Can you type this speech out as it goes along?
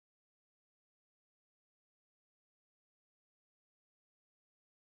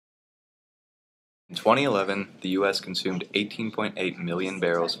In 2011, the U.S. consumed 18.8 million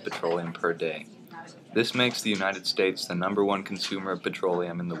barrels of petroleum per day. This makes the United States the #1 consumer of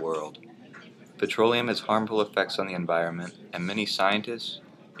petroleum in the world. Petroleum has harmful effects on the environment, and many scientists,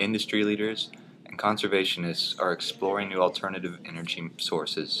 industry leaders, and conservationists are exploring new alternative energy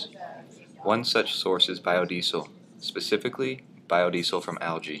sources. One such source is biodiesel, specifically biodiesel from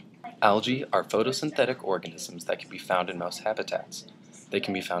algae. Algae are photosynthetic organisms that can be found in most habitats. They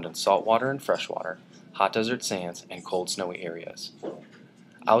can be found in saltwater and freshwater, hot desert sands, and cold snowy areas.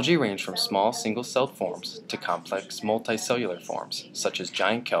 Algae range from small single-celled forms to complex multicellular forms, such as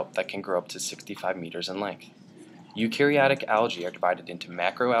giant kelp that can grow up to 65 meters in length. Eukaryotic algae are divided into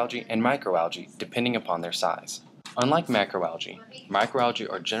macroalgae and microalgae depending upon their size. Unlike macroalgae, microalgae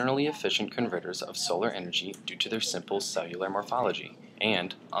are generally efficient converters of solar energy due to their simple cellular morphology,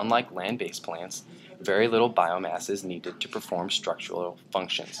 and, unlike land-based plants, very little biomass is needed to perform structural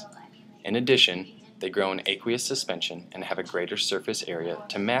functions. In addition, they grow in aqueous suspension and have a greater surface area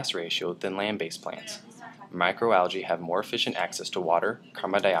to mass ratio than land-based plants. Microalgae have more efficient access to water,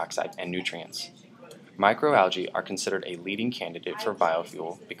 carbon dioxide, and nutrients. Microalgae are considered a leading candidate for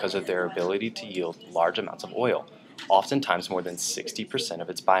biofuel because of their ability to yield large amounts of oil, oftentimes more than 60% of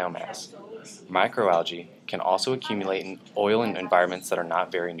its biomass. Microalgae can also accumulate in oil in environments that are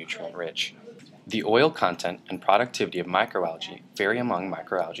not very nutrient-rich. The oil content and productivity of microalgae vary among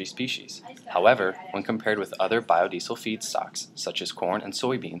microalgae species. However, when compared with other biodiesel feedstocks, such as corn and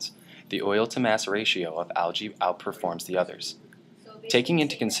soybeans, the oil-to-mass ratio of algae outperforms the others. Taking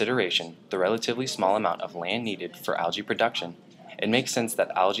into consideration the relatively small amount of land needed for algae production, it makes sense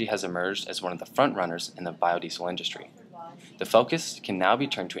that algae has emerged as one of the front-runners in the biodiesel industry. The focus can now be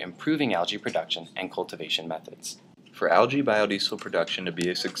turned to improving algae production and cultivation methods. For algae biodiesel production to be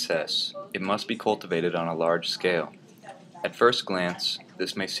a success, it must be cultivated on a large scale. At first glance,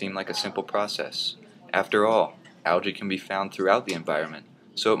 this may seem like a simple process. After all, algae can be found throughout the environment,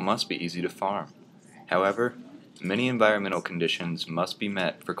 so it must be easy to farm. However, many environmental conditions must be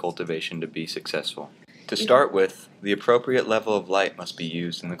met for cultivation to be successful. To start with, the appropriate level of light must be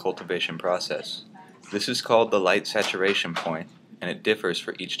used in the cultivation process. This is called the light saturation point, and it differs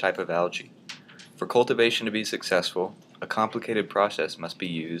for each type of algae. For cultivation to be successful, a complicated process must be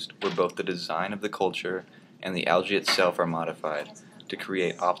used where both the design of the culture and the algae itself are modified to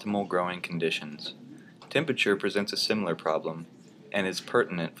create optimal growing conditions. Temperature presents a similar problem and is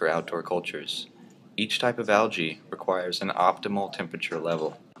pertinent for outdoor cultures. Each type of algae requires an optimal temperature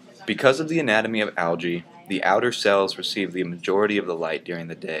level. Because of the anatomy of algae, the outer cells receive the majority of the light during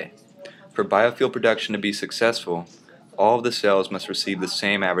the day. For biofuel production to be successful, all of the cells must receive the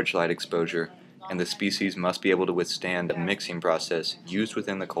same average light exposure, and the species must be able to withstand the mixing process used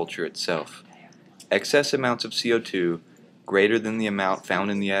within the culture itself. Excess amounts of CO2, greater than the amount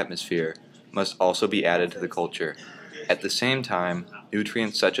found in the atmosphere, must also be added to the culture. At the same time,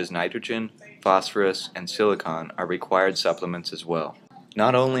 nutrients such as nitrogen, phosphorus, and silicon are required supplements as well.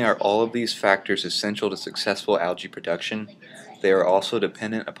 Not only are all of these factors essential to successful algae production, they are also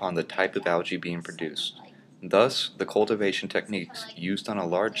dependent upon the type of algae being produced. Thus, the cultivation techniques used on a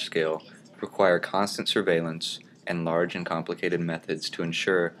large scale require constant surveillance and large and complicated methods to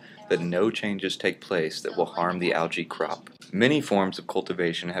ensure that no changes take place that will harm the algae crop. Many forms of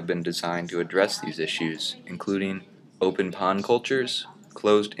cultivation have been designed to address these issues, including open pond cultures,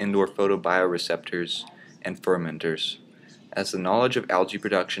 closed indoor photobioreceptors, and fermenters. As the knowledge of algae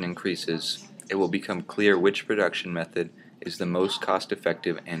production increases, it will become clear which production method is the most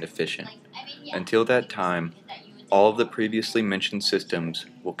cost-effective and efficient. Until that time, all of the previously mentioned systems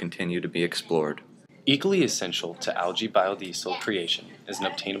will continue to be explored. Equally essential to algae biodiesel creation is an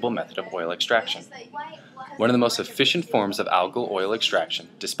obtainable method of oil extraction. One of the most efficient forms of algal oil extraction,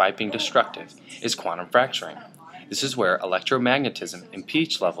 despite being destructive, is quantum fracturing. This is where electromagnetism and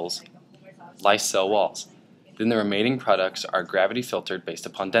pH levels lyse cell walls. Then the remaining products are gravity filtered based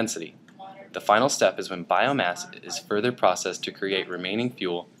upon density. The final step is when biomass is further processed to create remaining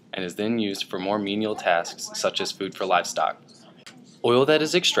fuel and is then used for more menial tasks such as food for livestock. Oil that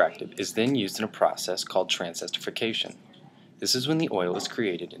is extracted is then used in a process called transesterification. This is when the oil is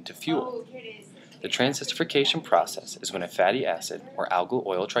created into fuel. The transesterification process is when a fatty acid or algal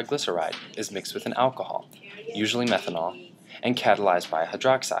oil triglyceride is mixed with an alcohol, usually methanol, and catalyzed by a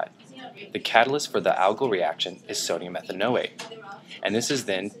hydroxide. The catalyst for the algal reaction is sodium ethanoate, and this is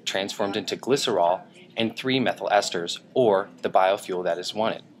then transformed into glycerol and 3-methyl esters, or the biofuel that is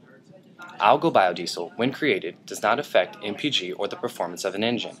wanted. Algal biodiesel, when created, does not affect MPG or the performance of an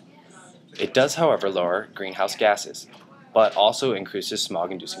engine. It does, however, lower greenhouse gases, but also increases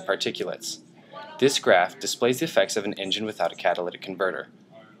smog-inducing particulates. This graph displays the effects of an engine without a catalytic converter.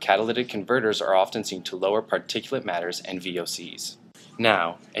 Catalytic converters are often seen to lower particulate matters and VOCs.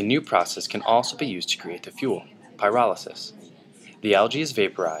 Now, a new process can also be used to create the fuel, pyrolysis. The algae is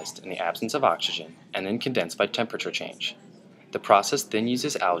vaporized in the absence of oxygen and then condensed by temperature change. The process then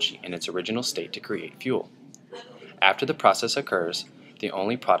uses algae in its original state to create fuel. After the process occurs, the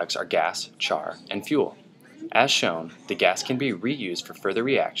only products are gas, char, and fuel. As shown, the gas can be reused for further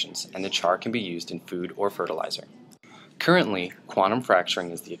reactions and the char can be used in food or fertilizer. Currently, quantum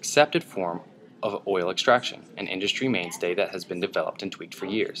fracturing is the accepted form of oil extraction, an industry mainstay that has been developed and tweaked for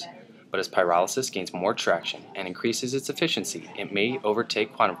years. But as pyrolysis gains more traction and increases its efficiency, it may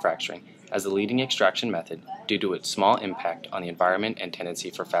overtake quantum fracturing as the leading extraction method due to its small impact on the environment and tendency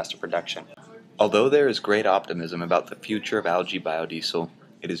for faster production. Although there is great optimism about the future of algae biodiesel,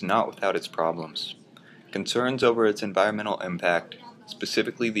 it is not without its problems. Concerns over its environmental impact,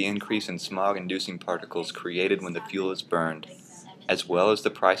 specifically the increase in smog-inducing particles created when the fuel is burned, as well as the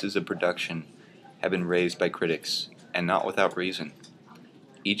prices of production, have been raised by critics, and not without reason.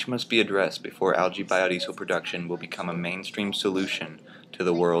 Each must be addressed before algae biodiesel production will become a mainstream solution to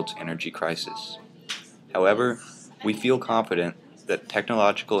the world's energy crisis. However, we feel confident that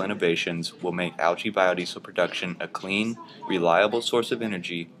technological innovations will make algae biodiesel production a clean, reliable source of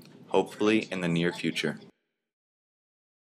energy, hopefully in the near future.